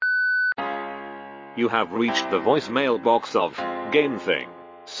You have reached the voicemail box of Game Thing,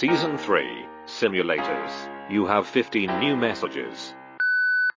 Season 3, Simulators. You have 15 new messages.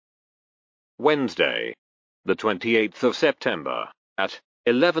 Wednesday, the 28th of September, at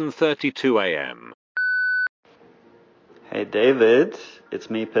 11:32 a.m. Hey David, it's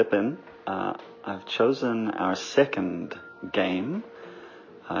me Pippin. I've chosen our second game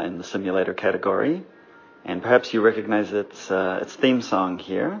in the simulator category, and perhaps you recognize its theme song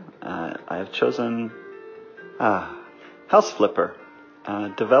here. I have chosen House Flipper,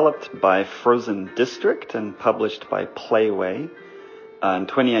 developed by Frozen District and published by Playway in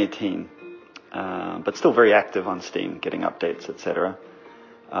 2018, but still very active on Steam, getting updates, etc.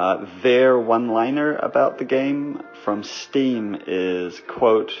 Their one-liner about the game from Steam is,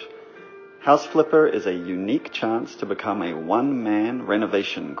 quote, "House Flipper is a unique chance to become a one-man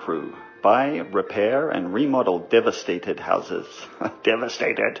renovation crew. Buy, repair, and remodel devastated houses."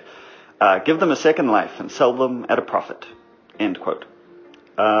 Devastated. Give them a second life and sell them at a profit. End quote.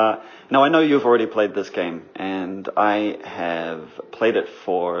 Now, I know you've already played this game, and I have played it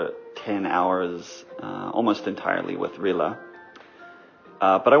for 10 hours, almost entirely with Rila.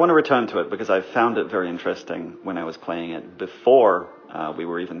 But I want to return to it because I found it very interesting when I was playing it before we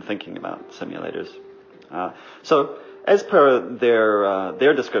were even thinking about simulators. So, as per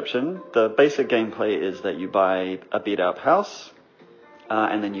their description, the basic gameplay is that you buy a beat-up house,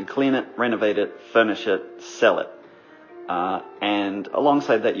 and then you clean it, renovate it, furnish it, sell it. And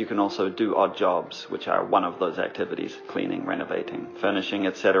alongside that, you can also do odd jobs, which are one of those activities: cleaning, renovating, furnishing,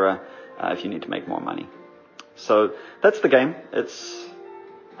 etc., if you need to make more money. So that's the game.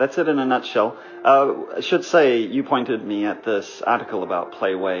 That's it in a nutshell. I should say, you pointed me at this article about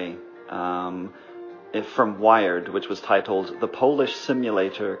Playway from Wired, which was titled "The Polish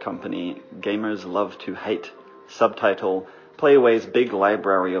Simulator Company Gamers Love to Hate." Subtitle: "Playway's big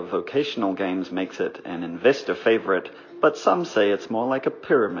library of vocational games makes it an investor favorite, but some say it's more like a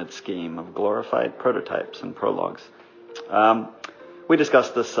pyramid scheme of glorified prototypes and prologues." We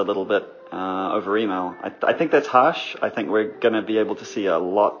discussed this a little bit over email. I think that's harsh. I think we're going to be able to see a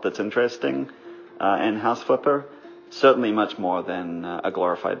lot that's interesting in House Flipper, certainly much more than a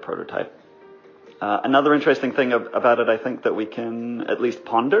glorified prototype. Another interesting thing about it, I think, that we can at least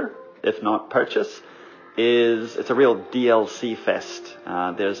ponder, if not purchase, is it's a real DLC fest.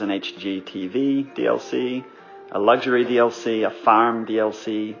 There's an HGTV DLC, a luxury DLC, a farm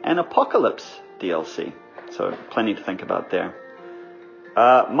DLC, and Apocalypse DLC. So plenty to think about there.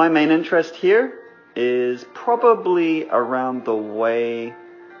 My main interest here is probably around the way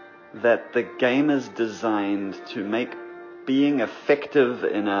that the game is designed to make being effective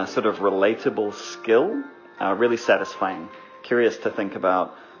in a sort of relatable skill really satisfying. Curious to think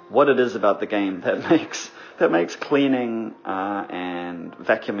about what it is about the game that makes cleaning and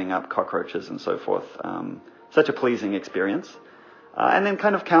vacuuming up cockroaches and so forth such a pleasing experience. And then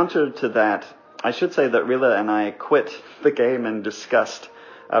kind of counter to that, I should say that Rila and I quit the game in disgust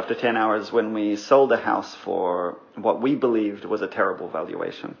after 10 hours when we sold a house for what we believed was a terrible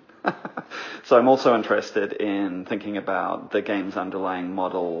valuation. So I'm also interested in thinking about the game's underlying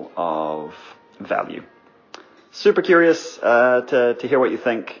model of value. Super curious to hear what you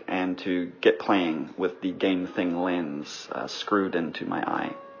think and to get playing with the Game Thing lens screwed into my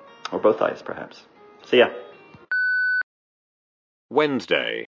eye. Or both eyes, perhaps. See ya.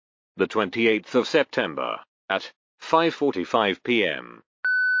 Wednesday, the 28th of September, at 5:45 p.m.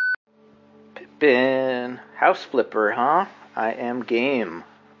 Pippin, House Flipper, huh? I am game.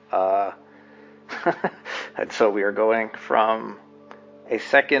 And so we are going from a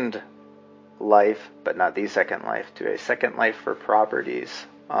second life, but not the second life, to a second life for properties.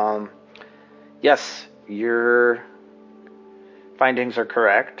 Yes, your findings are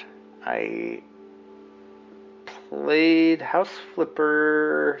correct. I played House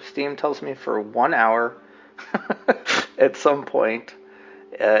Flipper, Steam tells me, for 1 hour at some point.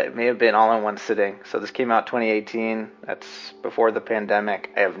 It may have been all in one sitting. So this came out 2018. That's before the pandemic.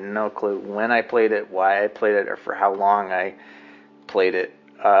 I have no clue when I played it, why I played it, or for how long I played it.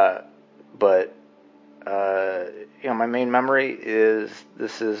 But my main memory is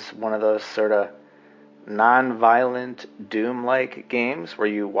this is one of those sort of non-violent Doom-like games where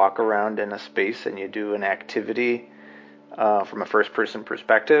you walk around in a space and you do an activity from a first-person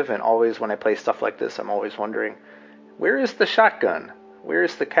perspective. And always when I play stuff like this, I'm always wondering, where is the shotgun? Where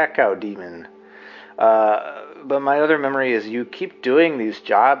is the cacao demon? But my other memory is you keep doing these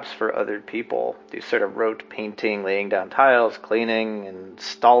jobs for other people. These sort of rote painting, laying down tiles, cleaning,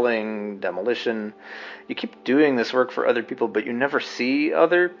 installing, demolition. You keep doing this work for other people, but you never see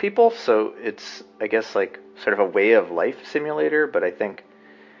other people. So it's, I guess, like sort of a way of life simulator. But I think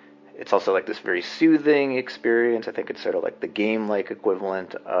It's also like this very soothing experience. I think it's sort of like the game-like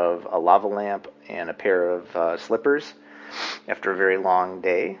equivalent of a lava lamp and a pair of slippers after a very long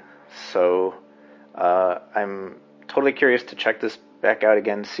day. So I'm totally curious to check this back out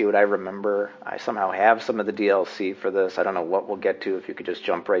again, see what I remember. I somehow have some of the DLC for this. I don't know what we'll get to if you could just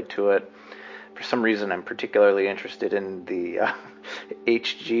jump right to it. For some reason, I'm particularly interested in the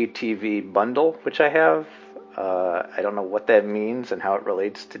HGTV bundle, which I have. I don't know what that means and how it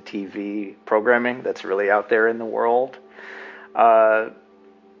relates to TV programming that's really out there in the world. But,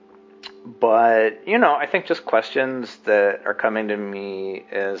 I think just questions that are coming to me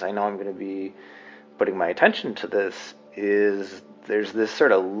as I know I'm going to be putting my attention to this is there's this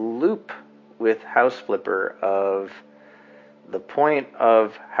sort of loop with House Flipper of the point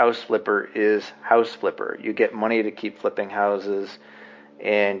of House Flipper is House Flipper. You get money to keep flipping houses,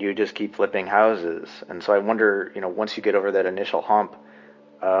 and you just keep flipping houses. And so I wonder, once you get over that initial hump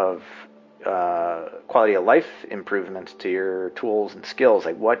of quality of life improvements to your tools and skills,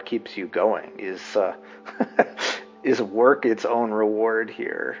 like what keeps you going? Is work its own reward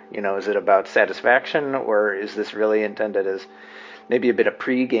here? Is it about satisfaction, or is this really intended as maybe a bit of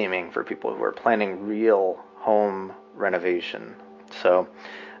pre-gaming for people who are planning real home renovation? So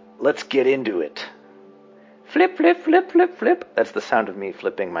let's get into it. Flip, flip, flip, flip, flip. That's the sound of me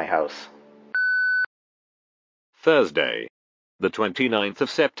flipping my house. Thursday, the 29th of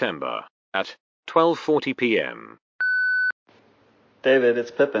September, at 12:40 p.m. David,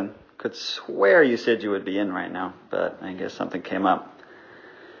 it's Pippin. Could swear you said you would be in right now, but I guess something came up.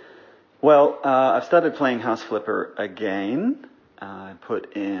 Well, I've started playing House Flipper again. I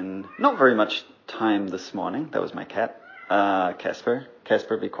put in not very much time this morning. That was my cat, Casper.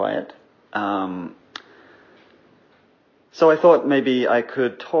 Casper, be quiet. So I thought maybe I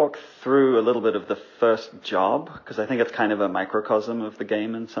could talk through a little bit of the first job, because I think it's kind of a microcosm of the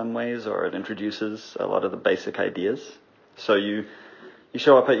game in some ways, or it introduces a lot of the basic ideas. So you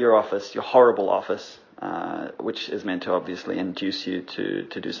show up at your office, your horrible office, which is meant to obviously induce you to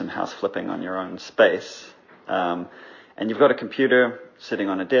do some house flipping on your own space. And you've got a computer sitting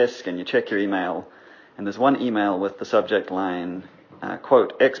on a desk, and you check your email, and there's one email with the subject line,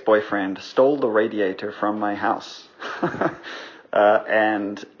 quote, ex-boyfriend stole the radiator from my house.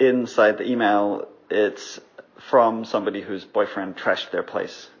 And inside the email, it's from somebody whose boyfriend trashed their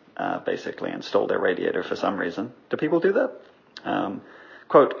place, basically, and stole their radiator for some reason. Do people do that?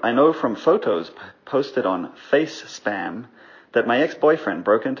 Quote, I know from photos posted on Face Spam that my ex-boyfriend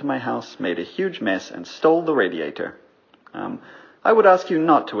broke into my house, made a huge mess, and stole the radiator. I would ask you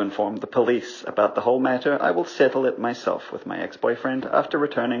not to inform the police about the whole matter. I will settle it myself with my ex-boyfriend after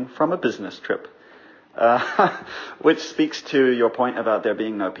returning from a business trip. Which speaks to your point about there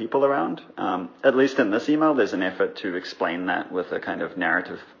being no people around. At least in this email, there's an effort to explain that with a kind of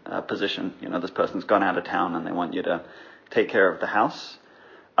narrative position. This person's gone out of town and they want you to take care of the house.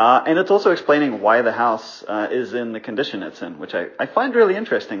 And it's also explaining why the house is in the condition it's in, which I find really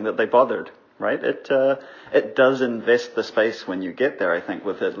interesting that they bothered. Right? It does invest the space when you get there, I think,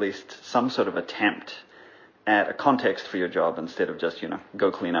 with at least some sort of attempt at a context for your job instead of just,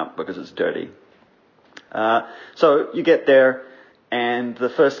 go clean up because it's dirty. So you get there, and the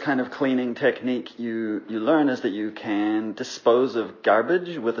first kind of cleaning technique you learn is that you can dispose of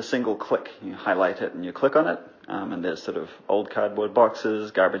garbage with a single click. You highlight it and you click on it, and there's sort of old cardboard boxes,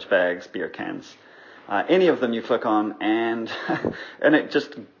 garbage bags, beer cans. Any of them you click on, and and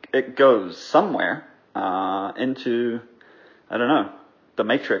it goes somewhere into, I don't know, the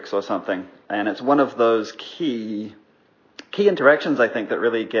Matrix or something. And it's one of those key interactions, I think, that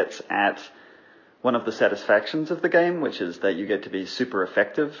really gets at one of the satisfactions of the game, which is that you get to be super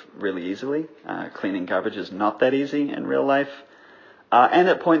effective really easily. Cleaning garbage is not that easy in real life. And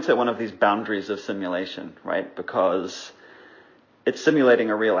it points at one of these boundaries of simulation, right? Because it's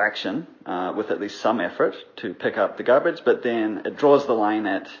simulating a real action with at least some effort to pick up the garbage, but then it draws the line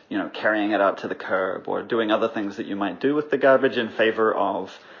at, carrying it out to the curb or doing other things that you might do with the garbage in favor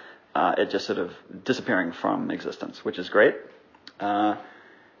of it just sort of disappearing from existence, which is great.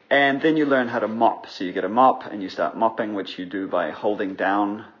 And then you learn how to mop. So you get a mop and you start mopping, which you do by holding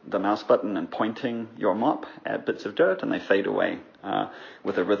down the mouse button and pointing your mop at bits of dirt, and they fade away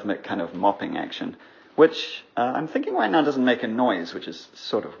with a rhythmic kind of mopping action, which I'm thinking right now doesn't make a noise, which is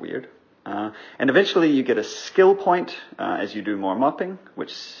sort of weird. And eventually you get a skill point as you do more mopping,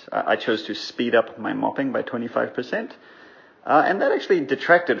 which I chose to speed up my mopping by 25%. And that actually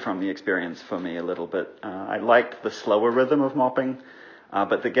detracted from the experience for me a little bit. I liked the slower rhythm of mopping,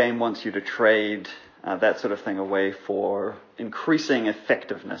 but the game wants you to trade that sort of thing away for increasing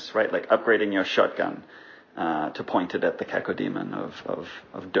effectiveness, right? Like upgrading your shotgun, to point it at the cacodemon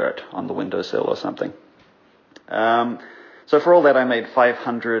of dirt on the windowsill or something. So for all that, I made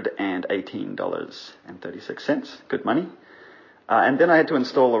 $518.36. Good money. And then I had to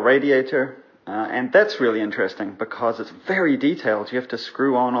install a radiator, and that's really interesting because it's very detailed. You have to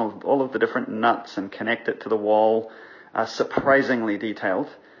screw on all of the different nuts and connect it to the wall. Surprisingly detailed.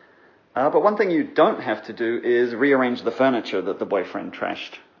 But one thing you don't have to do is rearrange the furniture that the boyfriend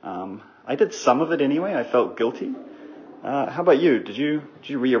trashed. I did some of it anyway. I felt guilty. How about you? Did you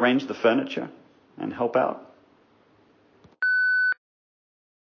rearrange the furniture and help out?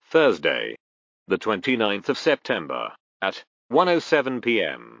 Thursday, the 29th of September, at 1:07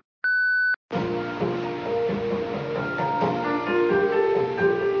 p.m.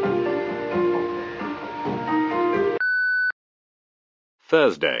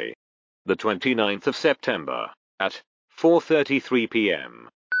 Thursday, the 29th of September, at 4:33 p.m.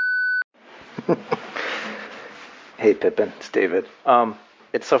 Hey Pippin, it's David.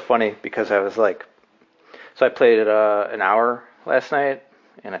 It's so funny because I was like, so I played it an hour last night,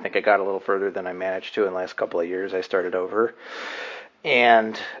 and I think I got a little further than I managed to in the last couple of years. I started over,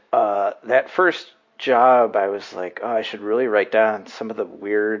 and that first job, I was like, oh, I should really write down some of the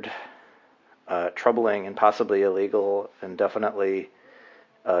weird, troubling, and possibly illegal, and definitely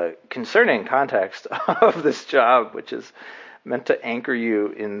concerning context of this job, which is meant to anchor you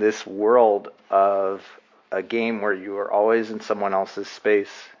in this world of a game where you are always in someone else's space,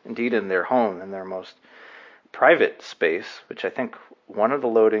 indeed in their home, in their most private space, which I think one of the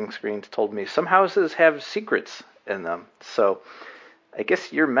loading screens told me some houses have secrets in them. So I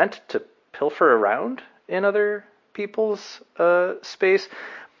guess you're meant to pilfer around in other people's space,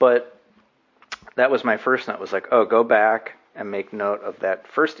 but that was my first note. Was like, oh, go back and make note of that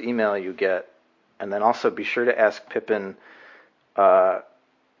first email you get, and then also be sure to ask Pippin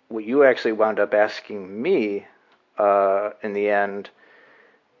what you actually wound up asking me in the end,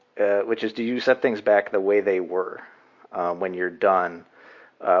 which is, do you set things back the way they were when you're done?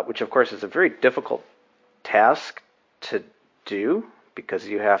 Which, of course, is a very difficult task to do because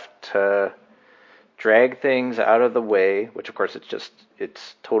you have to drag things out of the way, which, of course,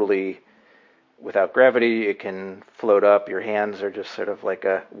 it's totally without gravity. It can float up. Your hands are just sort of like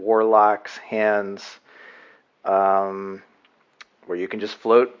a warlock's hands, where you can just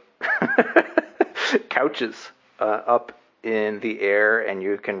float couches up in the air, and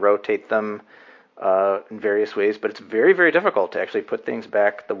you can rotate them in various ways, but it's very, very difficult to actually put things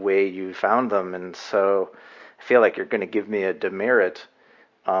back the way you found them, and so I feel like you're going to give me a demerit.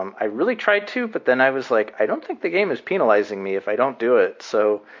 I really tried to, but then I was like, I don't think the game is penalizing me if I don't do it,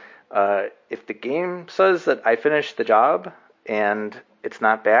 so if the game says that I finished the job and it's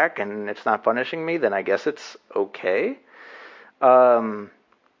not back and it's not punishing me, then I guess it's okay.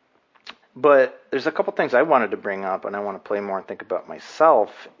 But there's a couple things I wanted to bring up, and I want to play more and think about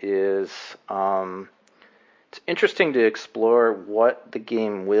myself, is it's interesting to explore what the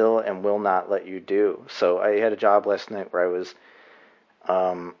game will and will not let you do. So I had a job last night where I was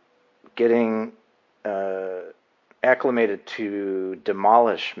getting acclimated to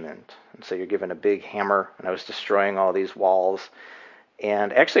demolishment. And so you're given a big hammer, and I was destroying all these walls.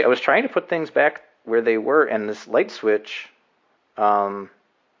 And actually, I was trying to put things back where they were, and this light switch... and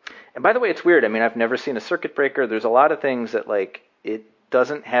by the way, it's weird. I mean, I've never seen a circuit breaker. There's a lot of things that, like, it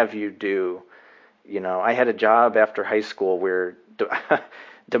doesn't have you do. You know, I had a job after high school where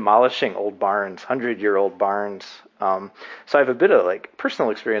demolishing old barns, 100-year-old barns. So I have a bit of, like,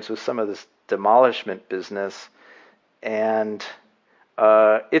 personal experience with some of this demolishment business. And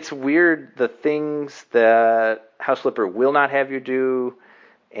it's weird, the things that House Flipper will not have you do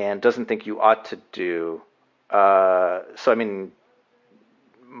and doesn't think you ought to do. So, I mean,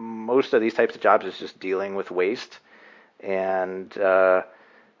 most of these types of jobs is just dealing with waste, and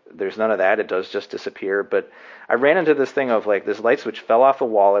there's none of that. It does just disappear. But I ran into this thing of, like, this light switch fell off the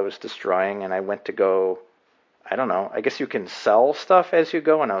wall I was destroying, and I went to go, I don't know, I guess you can sell stuff as you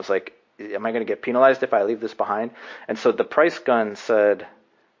go, and I was like, am I going to get penalized if I leave this behind? And so the price gun said,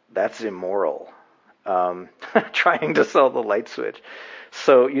 that's immoral, trying to sell the light switch.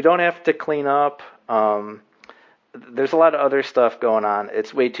 So you don't have to clean up. There's a lot of other stuff going on.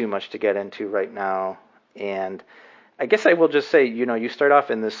 It's way too much to get into right now. And I guess I will just say, you know, you start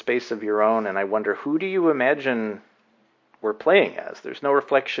off in this space of your own, and I wonder, who do you imagine we're playing as? There's no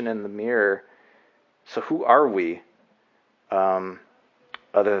reflection in the mirror. So who are we?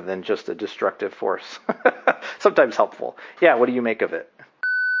 Other than just a destructive force. Sometimes helpful. Yeah, what do you make of it?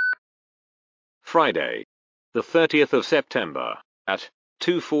 Friday, the 30th of September, at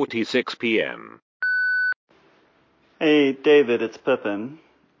 2:46 p.m. Hey, David, it's Pippin.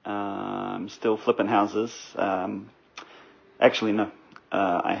 I'm still flipping houses. Actually, no.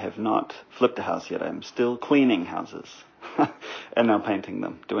 I have not flipped a house yet. I'm still cleaning houses and now painting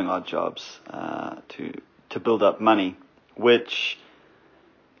them, doing odd jobs to build up money, which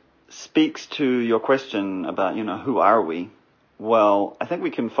speaks to your question about, who are we? Well, I think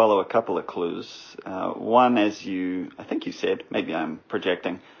we can follow a couple of clues. One, I think you said, maybe I'm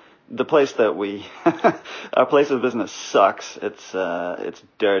projecting, the place that our place of business sucks. It's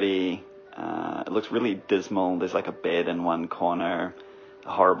dirty. It looks really dismal. There's like a bed in one corner,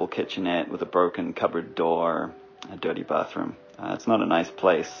 a horrible kitchenette with a broken cupboard door, a dirty bathroom. It's not a nice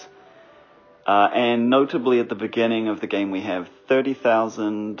place. And notably at the beginning of the game we have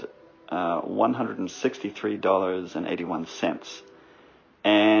 $30,163.81.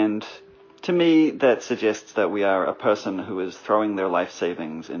 And to me, that suggests that we are a person who is throwing their life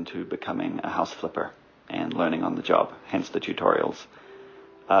savings into becoming a house flipper and learning on the job, hence the tutorials.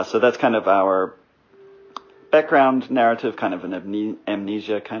 So that's kind of our background narrative, kind of an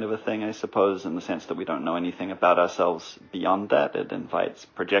amnesia kind of a thing, I suppose, in the sense that we don't know anything about ourselves beyond that. It invites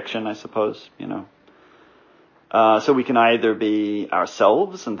projection, I suppose, So we can either be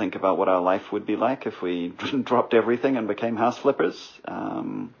ourselves and think about what our life would be like if we dropped everything and became house flippers.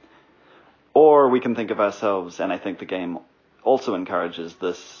 Or we can think of ourselves, and I think the game also encourages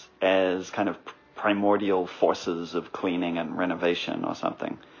this, as kind of primordial forces of cleaning and renovation or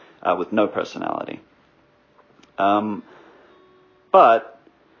something, with no personality. But,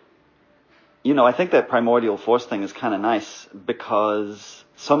 I think that primordial force thing is kind of nice because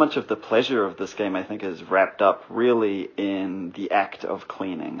so much of the pleasure of this game, I think, is wrapped up really in the act of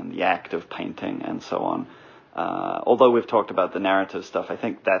cleaning and the act of painting and so on. Although we've talked about the narrative stuff, I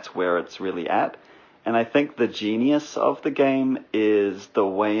think that's where it's really at. And I think the genius of the game is the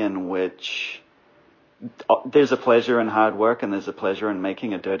way in which there's a pleasure in hard work and there's a pleasure in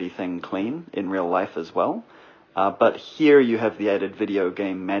making a dirty thing clean in real life as well. But here you have the added video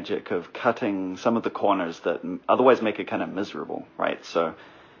game magic of cutting some of the corners that otherwise make it kind of miserable, right? So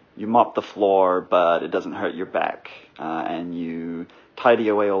you mop the floor, but it doesn't hurt your back. And you tidy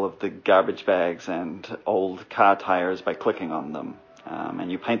away all of the garbage bags and old car tires by clicking on them.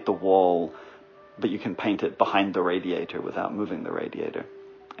 And you paint the wall, but you can paint it behind the radiator without moving the radiator.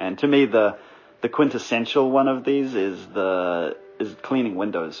 And to me, the quintessential one of these is cleaning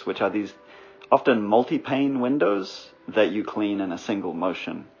windows, which are these often multi-pane windows that you clean in a single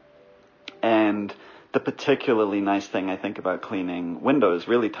motion. And the particularly nice thing I think about cleaning windows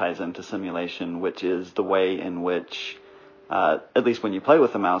really ties into simulation, which is the way in which, at least when you play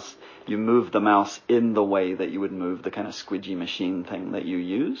with the mouse, you move the mouse in the way that you would move the kind of squidgy machine thing that you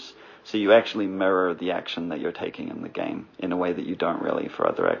use. So you actually mirror the action that you're taking in the game in a way that you don't really for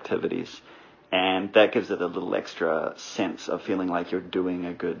other activities. And that gives it a little extra sense of feeling like you're doing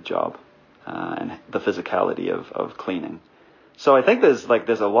a good job. And the physicality of cleaning. So I think there's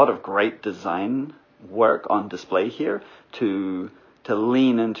a lot of great design work on display here to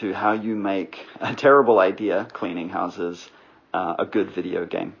lean into how you make a terrible idea, cleaning houses, a good video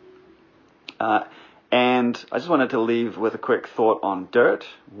game. And I just wanted to leave with a quick thought on dirt.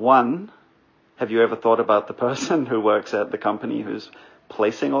 One, have you ever thought about the person who works at the company who's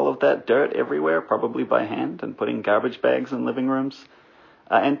placing all of that dirt everywhere, probably by hand, and putting garbage bags in living rooms?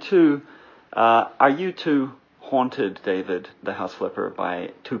 And two, are you too haunted, David, the house flipper,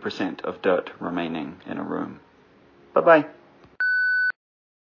 by 2% of dirt remaining in a room? Bye-bye.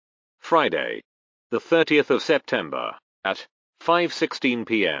 Friday, the 30th of September, at 5:16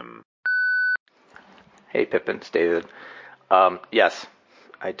 p.m. Hey, Pippin, it's David. Yes,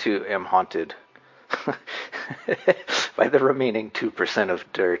 I too am haunted by the remaining 2% of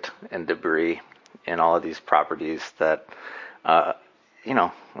dirt and debris in all of these properties that, I'm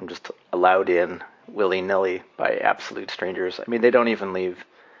just allowed in willy-nilly by absolute strangers. I mean, they don't even leave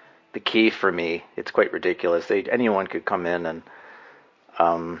the key for me. It's quite ridiculous. Anyone could come in and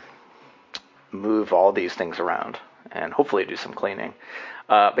move all these things around and hopefully do some cleaning.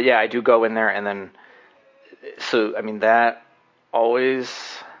 But yeah, I do go in there and then, that always,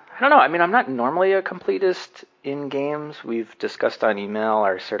 I don't know. I mean, I'm not normally a completist in games. We've discussed on email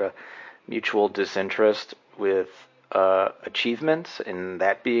our sort of mutual disinterest with achievements, and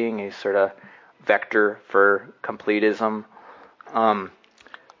that being a sort of vector for completism. But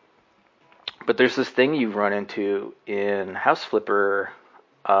there's this thing you run into in House Flipper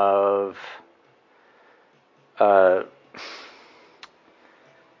of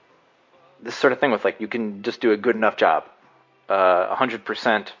this sort of thing with you can just do a good enough job.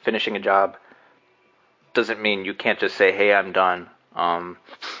 100% finishing a job doesn't mean you can't just say, hey, I'm done. I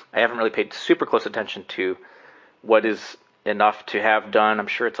haven't really paid super close attention to what is enough to have done. I'm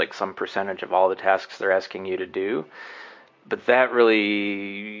sure it's like some percentage of all the tasks they're asking you to do. But that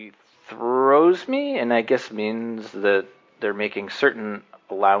really throws me, and I guess means that they're making certain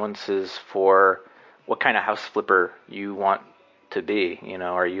allowances for what kind of house flipper you want to be.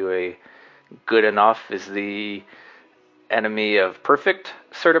 Are you a good enough is the enemy of perfect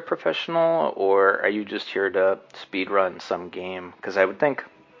sort of professional, or are you just here to speed run some game? Because I would think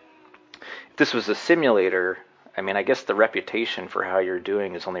if this was a simulator, I mean, I guess the reputation for how you're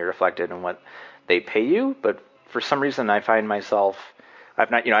doing is only reflected in what they pay you, but for some reason I find myself,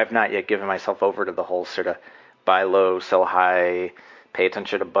 I've not yet given myself over to the whole sort of buy low, sell high, pay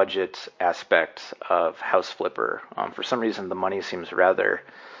attention to budgets aspect of House Flipper. For some reason the money seems rather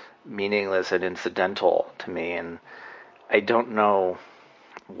meaningless and incidental to me, and I don't know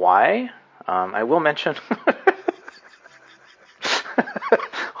why. I will mention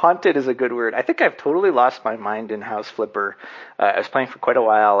haunted is a good word. I think I've totally lost my mind in House Flipper. I was playing for quite a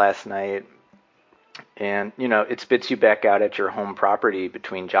while last night, and it spits you back out at your home property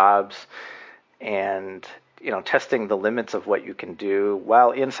between jobs, and testing the limits of what you can do.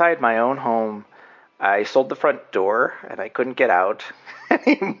 While inside my own home, I sold the front door and I couldn't get out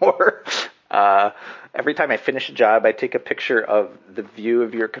anymore. Every time I finish a job, I take a picture of the view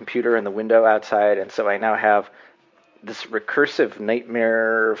of your computer and the window outside, and so I now have this recursive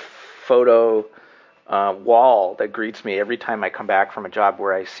nightmare photo wall that greets me every time I come back from a job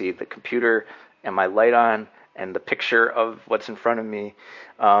where I see the computer and my light on and the picture of what's in front of me.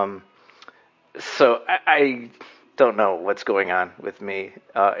 So I don't know what's going on with me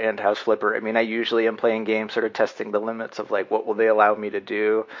and House Flipper. I mean, I usually am playing games sort of testing the limits of like what will they allow me to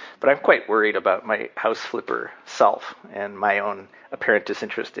do, but I'm quite worried about my House Flipper self and my own apparent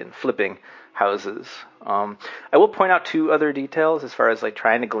disinterest in flipping houses. I will point out two other details as far as like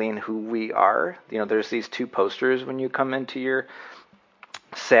trying to glean who we are. There's these two posters when you come into your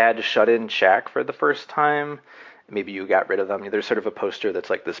sad shut-in shack for the first time. Maybe you got rid of them. There's sort of a poster that's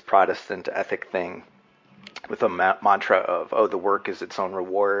like this Protestant ethic thing with a mantra of, oh, the work is its own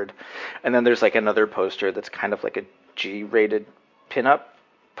reward. And then there's like another poster that's kind of like a G-rated pinup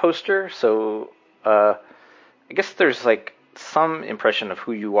poster. So I guess there's like some impression of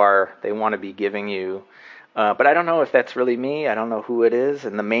who you are they want to be giving you. But I don't know if that's really me. I don't know who it is.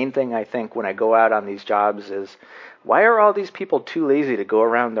 And the main thing I think when I go out on these jobs is, why are all these people too lazy to go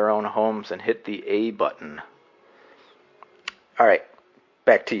around their own homes and hit the A button? All right,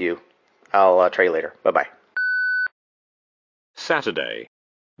 back to you. I'll try you later. Bye-bye. Saturday,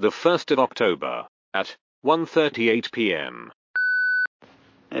 the 1st of October, at 1:38 p.m.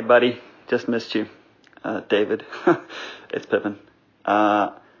 Hey, buddy. Just missed you. David. It's Pippin.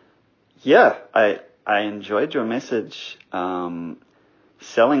 Yeah, I enjoyed your message.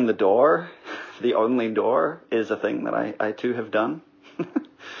 Selling the door, the only door, is a thing that I too have done.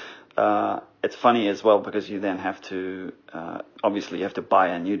 It's funny as well because you then have to, obviously you have to buy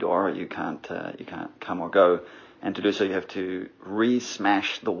a new door, or you can't come or go. And to do so, you have to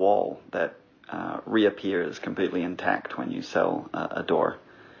re-smash the wall that reappears completely intact when you sell a door.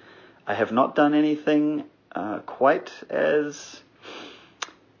 I have not done anything quite as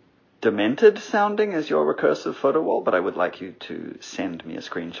demented sounding as your recursive photo wall, but I would like you to send me a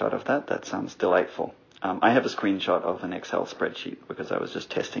screenshot of that. That sounds delightful. I have a screenshot of an Excel spreadsheet because I was just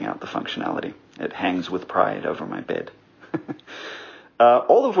testing out the functionality. It hangs with pride over my bed.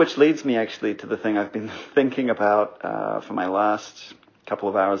 All of which leads me actually to the thing I've been thinking about for my last couple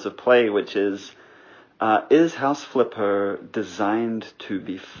of hours of play, which is House Flipper designed to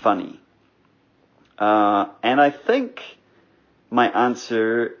be funny? And I think my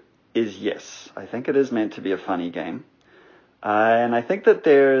answer is yes. I think it is meant to be a funny game. And I think that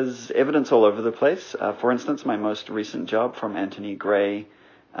there's evidence all over the place. For instance, my most recent job from Anthony Gray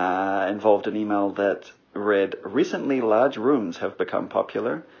involved an email that read, "Recently large rooms have become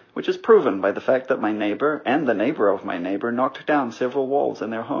popular, which is proven by the fact that my neighbor and the neighbor of my neighbor knocked down several walls in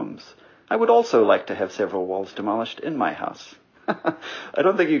their homes. I would also like to have several walls demolished in my house." I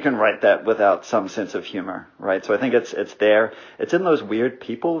don't think you can write that without some sense of humor, right? So I think it's there. It's in those weird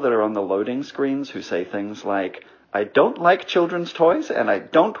people that are on the loading screens who say things like, "I don't like children's toys and I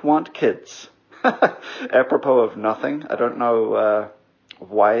don't want kids." Apropos of nothing. I don't know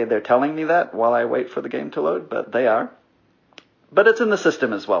why they're telling me that while I wait for the game to load, but they are. But it's in the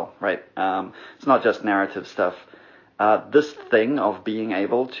system as well, right? It's not just narrative stuff. This thing of being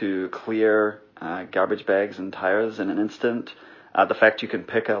able to clear garbage bags and tires in an instant, the fact you can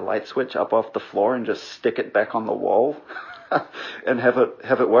pick a light switch up off the floor and just stick it back on the wall and have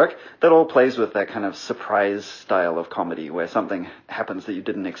it work, that all plays with that kind of surprise style of comedy where something happens that you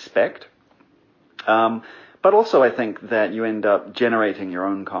didn't expect. But also I think that you end up generating your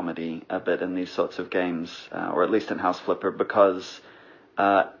own comedy a bit in these sorts of games, or at least in House Flipper, because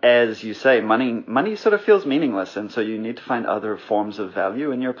as you say, money sort of feels meaningless, and so you need to find other forms of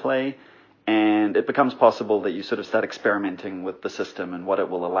value in your play, and it becomes possible that you sort of start experimenting with the system and what it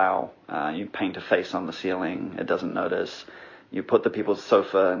will allow. You paint a face on the ceiling, it doesn't notice. You put the people's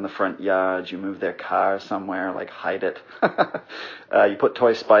sofa in the front yard, you move their car somewhere, like hide it. You put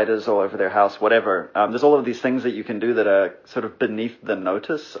toy spiders all over their house, whatever. There's all of these things that you can do that are sort of beneath the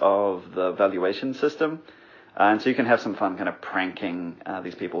notice of the valuation system. And so you can have some fun kind of pranking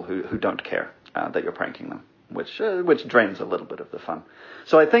these people who don't care that you're pranking them, which drains a little bit of the fun.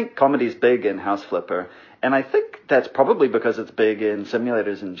 So I think comedy's big in House Flipper, and I think that's probably because it's big in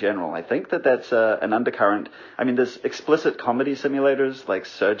simulators in general. I think that's an undercurrent. I mean, there's explicit comedy simulators like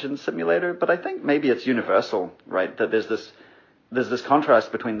Surgeon Simulator, but I think maybe it's universal, right? That there's this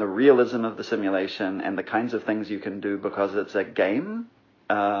contrast between the realism of the simulation and the kinds of things you can do because it's a game.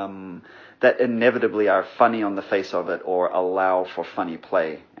 That inevitably are funny on the face of it or allow for funny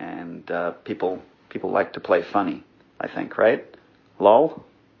play. And people like to play funny, I think, right? Lol?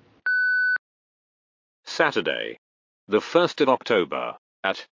 Saturday, the 1st of October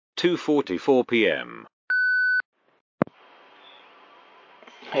at 2:44 p.m.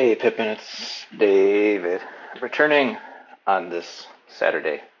 Hey Pippin, it's David. Returning on this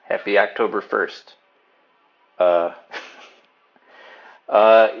Saturday. Happy October 1st.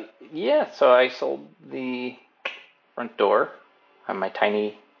 Yeah, so I sold the front door on my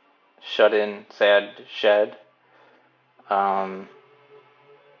tiny shut-in sad shed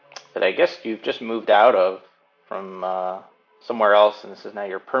that I guess you've just moved out of from somewhere else, and this is now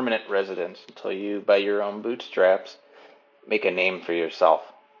your permanent residence until you, by your own bootstraps, make a name for yourself.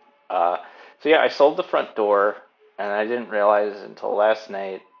 So yeah, I sold the front door, and I didn't realize until last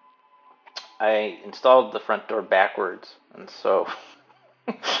night I installed the front door backwards, and so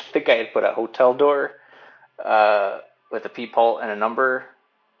I think I had put a hotel door with a peephole and a number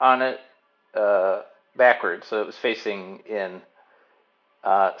on it backwards, so it was facing in.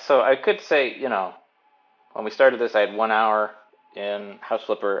 So I could say, when we started this, I had 1 hour in House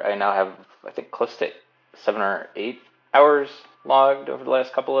Flipper. I now have, I think, close to 7 or 8 hours logged over the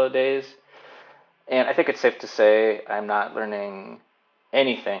last couple of days. And I think it's safe to say I'm not learning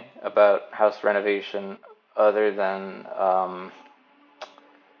anything about house renovation other than,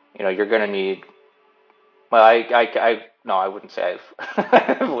 you're going to need. Well, no, I wouldn't say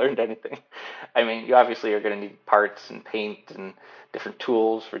I've learned anything. I mean, you obviously are going to need parts and paint and different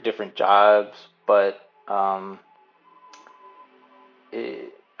tools for different jobs, but I'm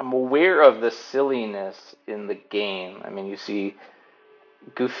aware of the silliness in the game. I mean, you see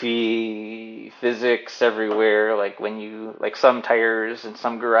goofy physics everywhere, like some tires and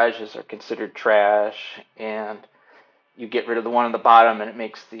some garages are considered trash, and you get rid of the one on the bottom and it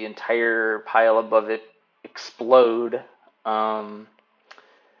makes the entire pile above it explode. But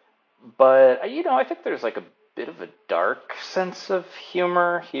I think there's like a bit of a dark sense of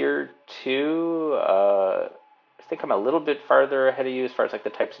humor here too. I think I'm a little bit farther ahead of you as far as like the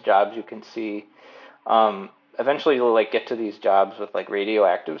types of jobs you can see. Eventually you'll like get to these jobs with like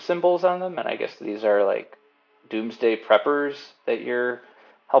radioactive symbols on them, and I guess these are like doomsday preppers that you're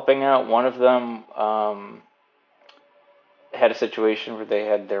helping out. One of them had a situation where they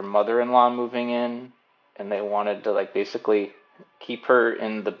had their mother-in-law moving in, and they wanted to like basically keep her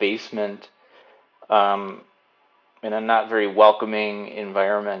in the basement in a not very welcoming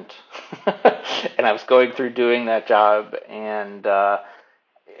environment. And I was going through doing that job, and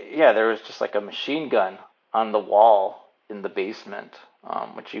there was just like a machine gun on the wall in the basement,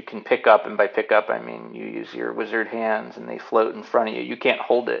 which you can pick up, and by pick up I mean you use your wizard hands and they float in front of you. You can't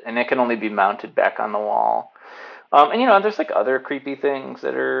hold it, and it can only be mounted back on the wall. And there's like other creepy things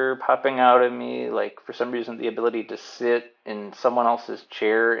that are popping out at me, like for some reason the ability to sit in someone else's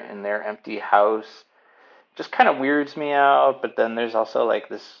chair in their empty house just kind of weirds me out. But then there's also like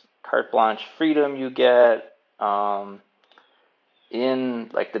this carte blanche freedom you get in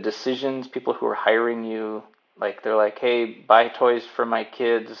like the decisions. People who are hiring you, like they're like, hey, buy toys for my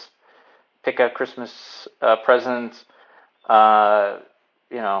kids, pick out Christmas presents. You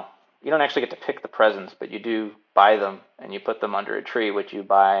don't actually get to pick the presents, but you do buy them and you put them under a tree, which you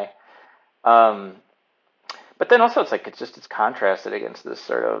buy. But then also it's contrasted against this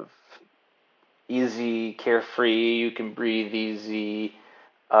sort of easy, carefree, you can breathe easy,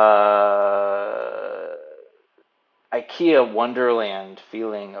 IKEA Wonderland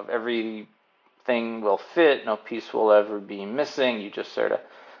feeling of everything will fit, no piece will ever be missing. You just sort of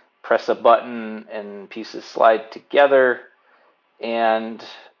press a button and pieces slide together. And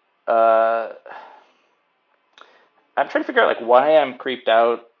I'm trying to figure out like why I'm creeped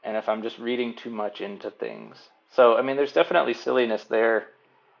out and if I'm just reading too much into things. So, I mean, there's definitely silliness there.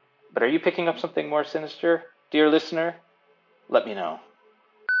 But are you picking up something more sinister, dear listener? Let me know.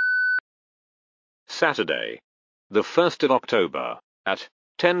 Saturday, the 1st of October, at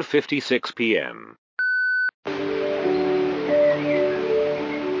 10:56 p.m.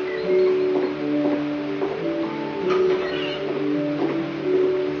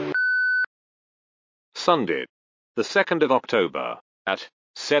 Sunday, the 2nd of October, at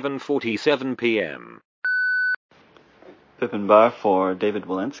 7:47 p.m. Pippin Bar for David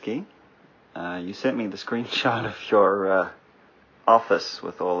Walensky. You sent me the screenshot of your office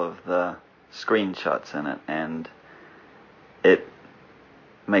with all of the screenshots in it, and it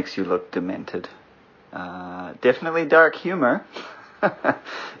makes you look demented. Definitely dark humor,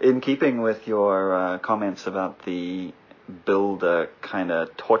 in keeping with your comments about the build a kind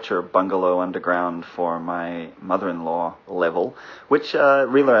of torture bungalow underground for my mother-in-law level, which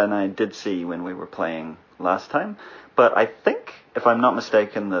Reela and I did see when we were playing last time. But I think, if I'm not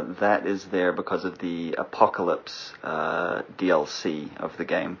mistaken, that is there because of the Apocalypse DLC of the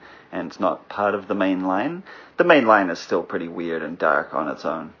game, and it's not part of the main line. The main line is still pretty weird and dark on its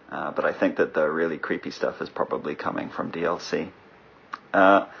own, but I think that the really creepy stuff is probably coming from DLC.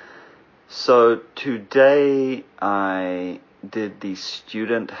 So today I did the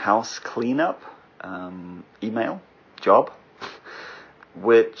student house cleanup email job,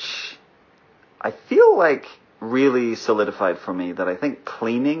 which I feel like really solidified for me that I think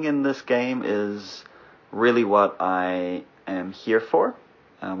cleaning in this game is really what I am here for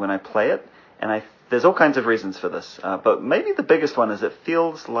when I play it. And there's all kinds of reasons for this, but maybe the biggest one is it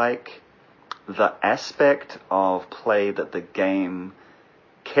feels like the aspect of play that the game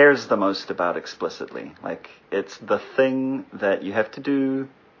cares the most about explicitly. Like, it's the thing that you have to do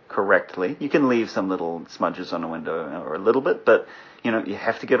correctly. You can leave some little smudges on a window or a little bit, but you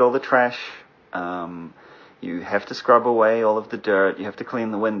have to get all the trash. You have to scrub away all of the dirt. You have to clean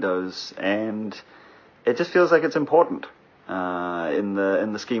the windows, and it just feels like it's important in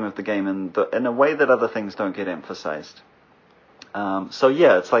the scheme of the game, in a way that other things don't get emphasized. So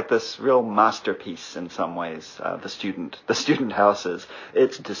yeah, it's like this real masterpiece in some ways. The student houses.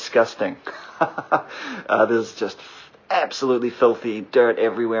 It's disgusting. There's just absolutely filthy dirt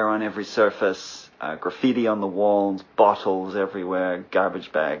everywhere on every surface, graffiti on the walls, bottles everywhere,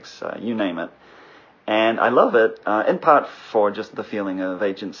 garbage bags, you name it. And I love it, in part for just the feeling of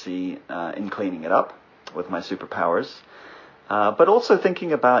agency in cleaning it up with my superpowers. But also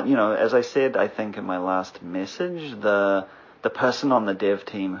thinking about, as I said, I think in my last message, the person on the dev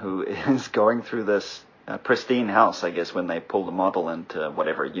team who is going through this pristine house, I guess, when they pull the model into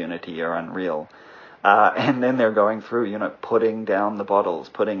whatever, Unity or Unreal. And then they're going through, putting down the bottles,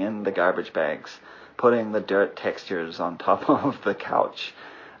 putting in the garbage bags, putting the dirt textures on top of the couch.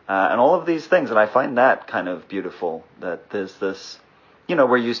 And all of these things, and I find that kind of beautiful, that there's this,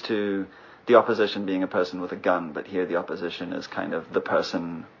 we're used to the opposition being a person with a gun, but here the opposition is kind of the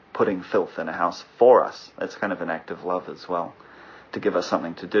person putting filth in a house for us. It's kind of an act of love as well, to give us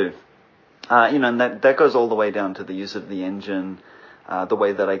something to do. And that goes all the way down to the use of the engine, the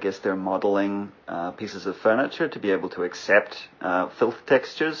way that I guess they're modeling pieces of furniture to be able to accept filth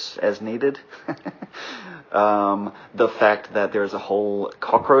textures as needed. The fact that there's a whole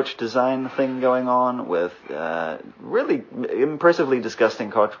cockroach design thing going on with really impressively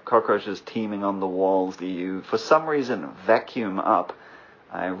disgusting cockroaches teeming on the walls that you, for some reason, vacuum up.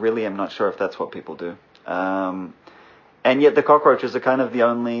 I really am not sure if that's what people do. And yet the cockroaches are kind of the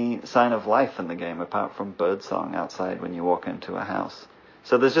only sign of life in the game, apart from birdsong outside when you walk into a house.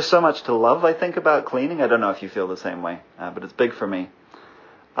 So there's just so much to love, I think, about cleaning. I don't know if you feel the same way, but it's big for me.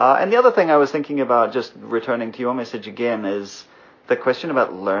 And the other thing I was thinking about, just returning to your message again, is the question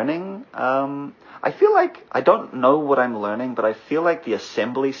about learning. I feel like I don't know what I'm learning, but I feel like the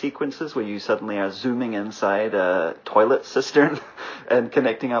assembly sequences where you suddenly are zooming inside a toilet cistern and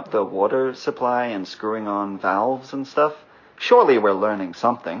connecting up the water supply and screwing on valves and stuff, surely we're learning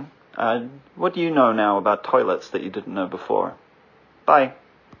something. What do you know now about toilets that you didn't know before? Bye.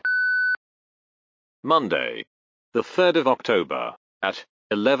 Monday, the 3rd of October, at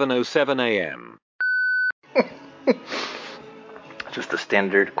 11:07 a.m. Just the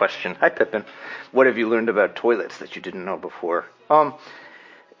standard question. Hi, Pippin. What have you learned about toilets that you didn't know before? I'm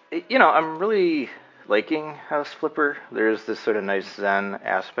really liking House Flipper. There's this sort of nice zen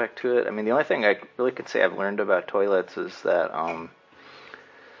aspect to it. I mean, the only thing I really could say I've learned about toilets is that,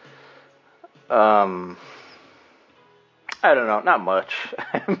 I don't know, not much.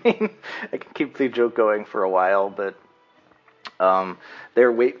 I mean, I can keep the joke going for a while, but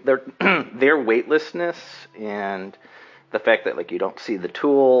Their their weightlessness and the fact that like you don't see the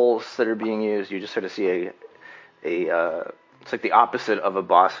tools that are being used, you just sort of see it's like the opposite of a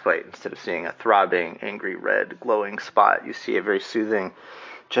boss fight. Instead of seeing a throbbing, angry red glowing spot, you see a very soothing,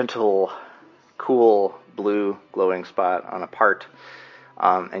 gentle, cool blue glowing spot on a part,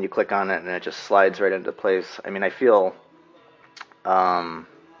 and you click on it and it just slides right into place. I mean, I feel a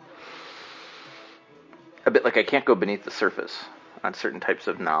bit like I can't go beneath the surface on certain types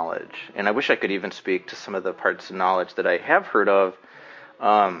of knowledge. And I wish I could even speak to some of the parts of knowledge that I have heard of.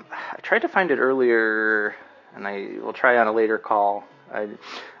 I tried to find it earlier, and I will try on a later call. I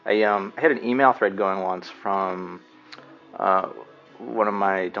had an email thread going once from one of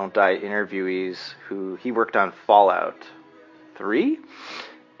my Don't Die interviewees who he worked on Fallout 3,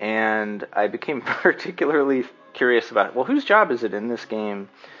 and I became particularly curious about, well, whose job is it in this game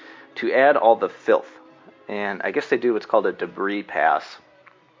to add all the filth? And I guess they do what's called a debris pass.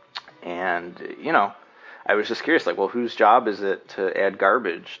 And, I was just curious, like, well, whose job is it to add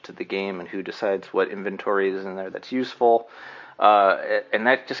garbage to the game, and who decides what inventory is in there that's useful? And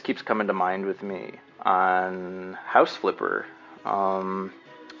that just keeps coming to mind with me on House Flipper.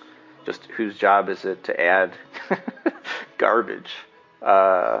 Just whose job is it to add garbage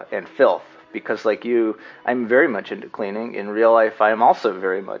and filth? Because like you, I'm very much into cleaning. In real life, I am also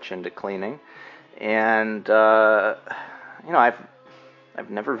very much into cleaning. And, I've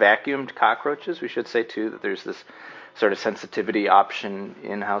never vacuumed cockroaches. We should say, too, that there's this sort of sensitivity option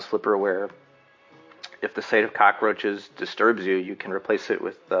in House Flipper where if the sight of cockroaches disturbs you, you can replace it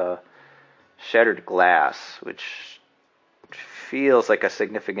with shattered glass, which feels like a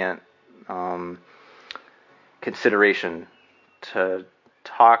significant consideration to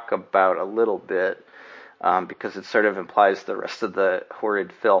talk about a little bit, because it sort of implies the rest of the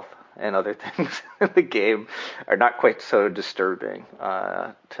horrid filth and other things in the game are not quite so disturbing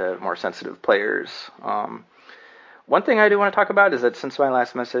to more sensitive players. One thing I do want to talk about is that since my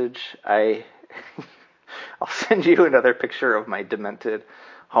last message, I'll send you another picture of my demented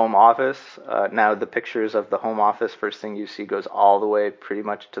home office. Now the pictures of the home office, first thing you see goes all the way pretty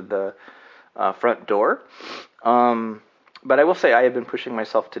much to the front door. But I will say I have been pushing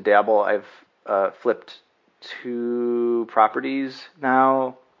myself to dabble. I've flipped 2 properties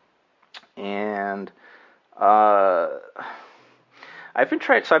now. And I've been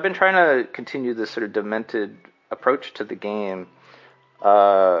trying to continue this sort of demented approach to the game,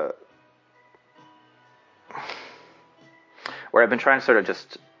 where I've been trying to sort of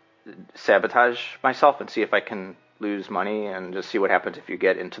just sabotage myself and see if I can lose money and just see what happens if you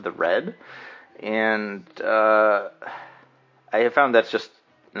get into the red. And I have found that's just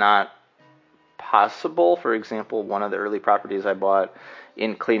not possible. For example, one of the early properties I bought,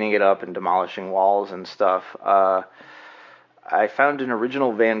 in cleaning it up and demolishing walls and stuff, I found an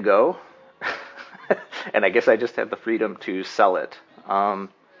original Van Gogh, and I guess I just had the freedom to sell it.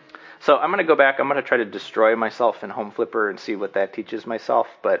 So I'm going to go back. I'm going to try to destroy myself in Home Flipper and see what that teaches myself,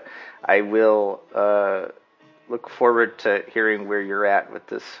 but I will look forward to hearing where you're at with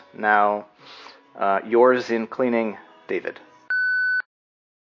this now. Yours in cleaning, David.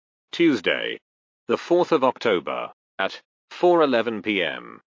 Tuesday, the 4th of October, at 4:11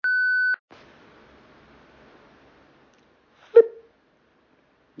 p.m.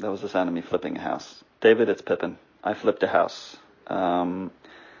 That was the sound of me flipping a house. David, it's Pippin. I flipped a house.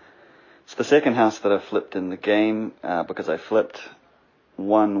 It's the second house that I've flipped in the game, because I flipped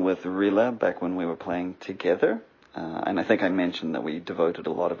one with Rila back when we were playing together. And I think I mentioned that we devoted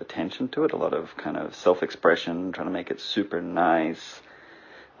a lot of attention to it, a lot of kind of self-expression, trying to make it super nice,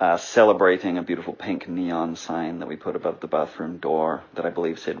 celebrating a beautiful pink neon sign that we put above the bathroom door that I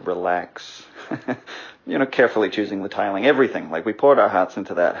believe said relax. Carefully choosing the tiling, everything. Like, we poured our hearts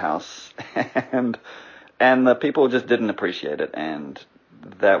into that house, and the people just didn't appreciate it, and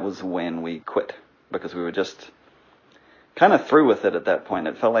that was when we quit, because we were just kind of through with it at that point.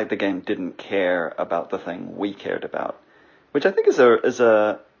 It felt like the game didn't care about the thing we cared about, which I think is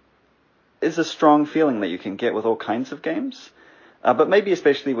a strong feeling that you can get with all kinds of games, but maybe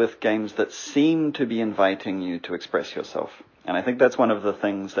especially with games that seem to be inviting you to express yourself. And I think that's one of the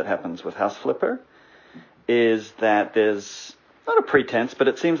things that happens with House Flipper, is that there's not a pretense, but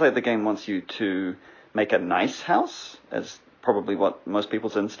it seems like the game wants you to make a nice house, as probably what most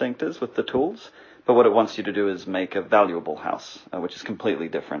people's instinct is with the tools. But what it wants you to do is make a valuable house, which is completely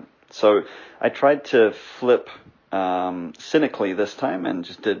different. So I tried to flip cynically this time and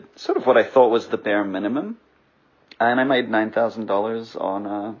just did sort of what I thought was the bare minimum. And I made $9,000 on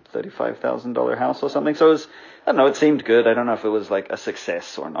a $35,000 house or something. So it seemed good. I don't know if it was like a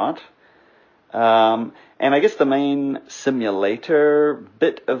success or not. And I guess the main simulator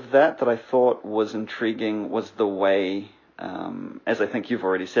bit of that I thought was intriguing was the way, as I think you've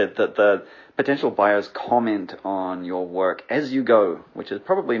already said, that the potential buyers comment on your work as you go, which is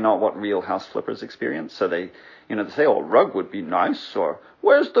probably not what real house flippers experience. So they say, oh, a rug would be nice, or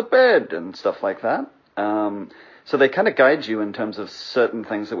where's the bed, and stuff like that. So they kind of guide you in terms of certain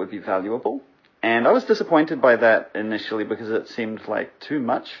things that would be valuable. And I was disappointed by that initially because it seemed like too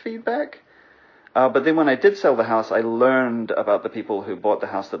much feedback. But then when I did sell the house, I learned about the people who bought the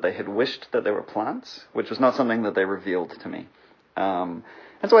house that they had wished that they were plants, which was not something that they revealed to me. And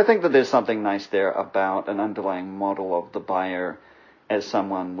so I think that there's something nice there about an underlying model of the buyer as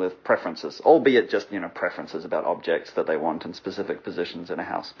someone with preferences, albeit just, preferences about objects that they want in specific positions in a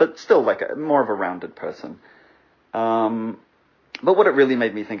house, but still like more of a rounded person. But what it really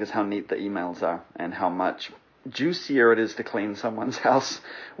made me think is how neat the emails are and how much juicier it is to clean someone's house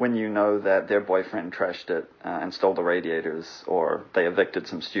when you know that their boyfriend trashed it and stole the radiators, or they evicted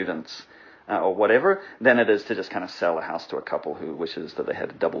some students, or whatever, than it is to just kind of sell a house to a couple who wishes that they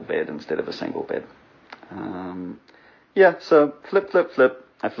had a double bed instead of a single bed. So flip.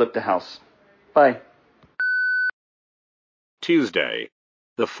 I flipped a house. Bye. Tuesday,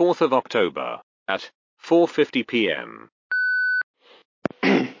 the 4th of October at 4:50 p.m.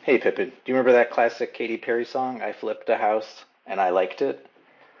 Hey, Pippin, do you remember that classic Katy Perry song, I Flipped a House and I Liked It?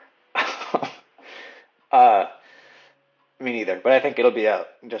 Me neither, but I think it'll be out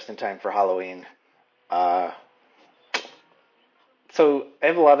just in time for Halloween. So I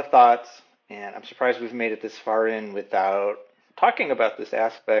have a lot of thoughts, and I'm surprised we've made it this far in without talking about this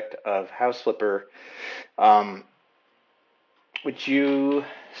aspect of House Flipper, which you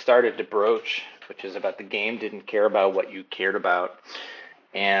started to broach, which is about the game didn't care about what you cared about.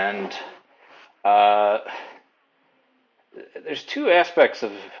 And there's two aspects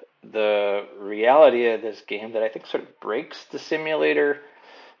of the reality of this game that I think sort of breaks the simulator.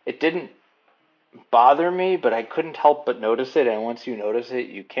 It didn't bother me, but I couldn't help but notice it, and once you notice it,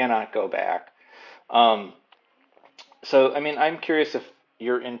 you cannot go back. So, I'm curious if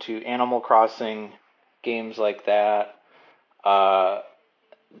you're into Animal Crossing, games like that. House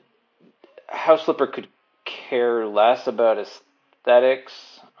Flipper could care less about aesthetics.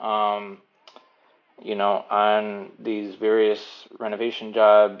 On these various renovation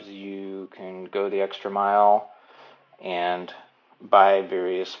jobs, you can go the extra mile and buy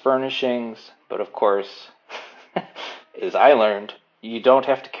various furnishings. But of course, as I learned, you don't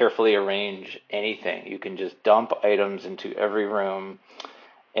have to carefully arrange anything. You can just dump items into every room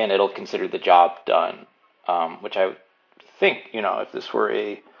and it'll consider the job done. Which I think, if this were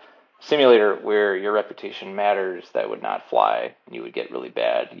a simulator where your reputation matters, that would not fly. You would get really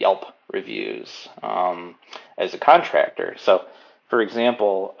bad Yelp reviews as a contractor. So, for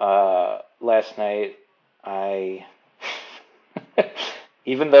example, last night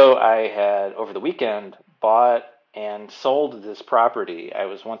even though I had over the weekend bought and sold this property, I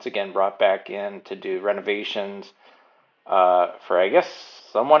was once again brought back in to do renovations for, I guess,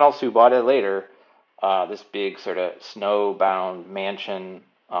 someone else who bought it later. This big sort of snow-bound mansion,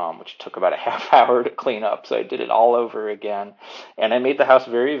 which took about a half hour to clean up. So I did it all over again. And I made the house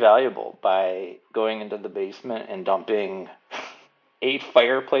very valuable by going into the basement and dumping 8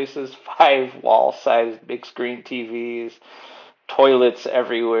 fireplaces, 5 wall-sized big screen TVs, toilets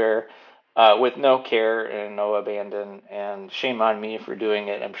everywhere, with no care and no abandon. And shame on me for doing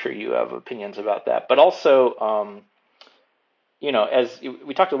it. I'm sure you have opinions about that. But also, as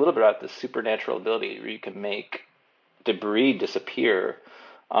we talked a little bit about the supernatural ability where you can make debris disappear,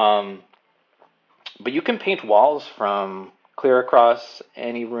 but you can paint walls from clear across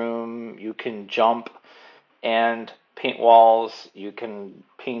any room. You can jump and paint walls. You can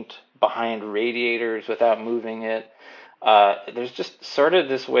paint behind radiators without moving it. There's just sort of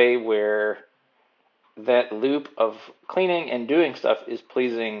this way where that loop of cleaning and doing stuff is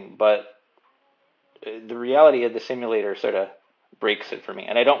pleasing, but the reality of the simulator sort of breaks it for me.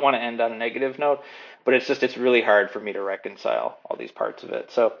 And I don't want to end on a negative note, but it's really hard for me to reconcile all these parts of it.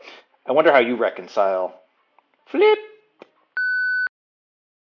 So I wonder how you reconcile flip.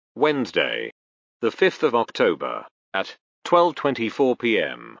 Wednesday, the 5th of October at 12:24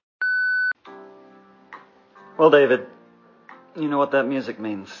 p.m. Well, David, you know what that music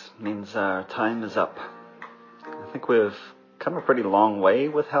means. It means our time is up. I think we've come a pretty long way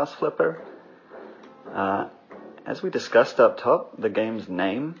with House Flipper. As we discussed up top, the game's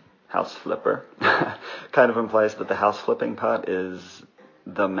name, House Flipper, kind of implies that the house flipping part is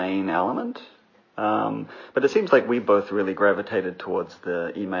the main element. But it seems like we both really gravitated towards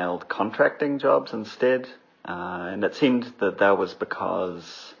the emailed contracting jobs instead. And it seemed that was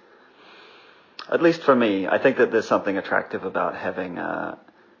because At least for me, I think that there's something attractive about having a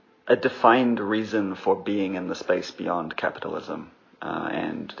defined reason for being in the space beyond capitalism,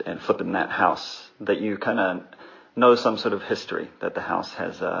 and flipping that house, that you kind of know some sort of history, that the house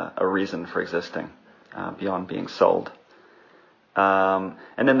has a reason for existing beyond being sold. And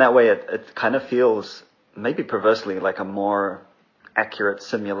in that way, it kind of feels, maybe perversely, like a more accurate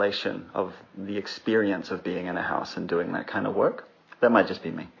simulation of the experience of being in a house and doing that kind of work. That might just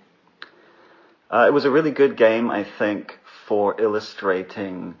be me. It was a really good game, I think, for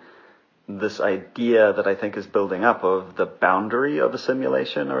illustrating this idea that I think is building up of the boundary of a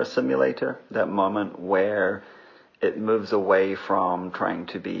simulation or a simulator, that moment where it moves away from trying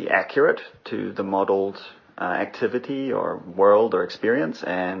to be accurate to the modeled activity or world or experience,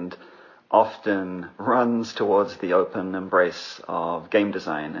 and often runs towards the open embrace of game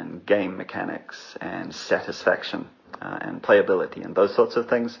design and game mechanics and satisfaction and playability and those sorts of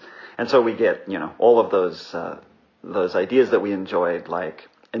things. And so we get, all of those ideas that we enjoyed, like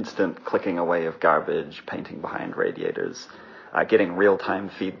instant clicking away of garbage, painting behind radiators, getting real-time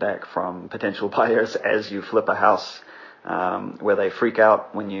feedback from potential buyers as you flip a house, where they freak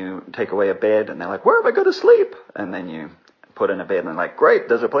out when you take away a bed and they're like, where am I going to sleep? And then you put in a bed and they're like, great,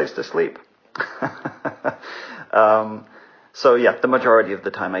 there's a place to sleep. So yeah, the majority of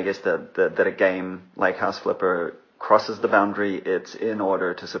the time, I guess that a game like House Flipper crosses the boundary, it's in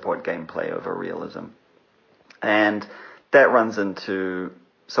order to support gameplay over realism. And that runs into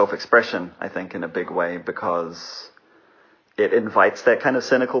self-expression, I think, in a big way, because it invites that kind of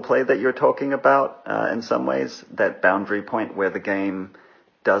cynical play that you're talking about in some ways, that boundary point where the game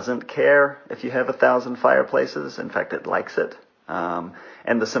doesn't care if you have 1,000 fireplaces. In fact, it likes it. And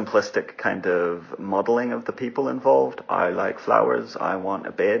the simplistic kind of modeling of the people involved. I like flowers. I want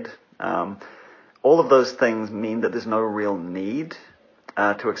a bed. All of those things mean that there's no real need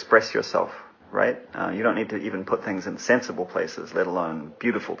to express yourself, right? You don't need to even put things in sensible places, let alone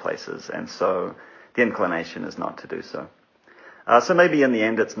beautiful places. And so the inclination is not to do so. So maybe in the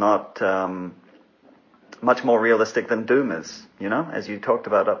end it's not much more realistic than Doom is, as you talked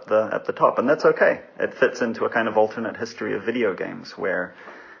about at the top. And that's okay. It fits into a kind of alternate history of video games where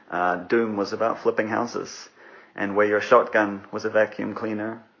Doom was about flipping houses, and where your shotgun was a vacuum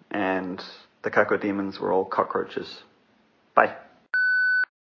cleaner, and the cacodemons were all cockroaches. Bye.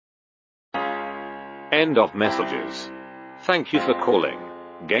 End of messages. Thank you for calling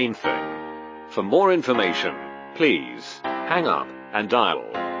GameThing. For more information, please hang up and dial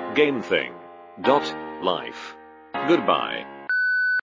GameThing.life. Goodbye.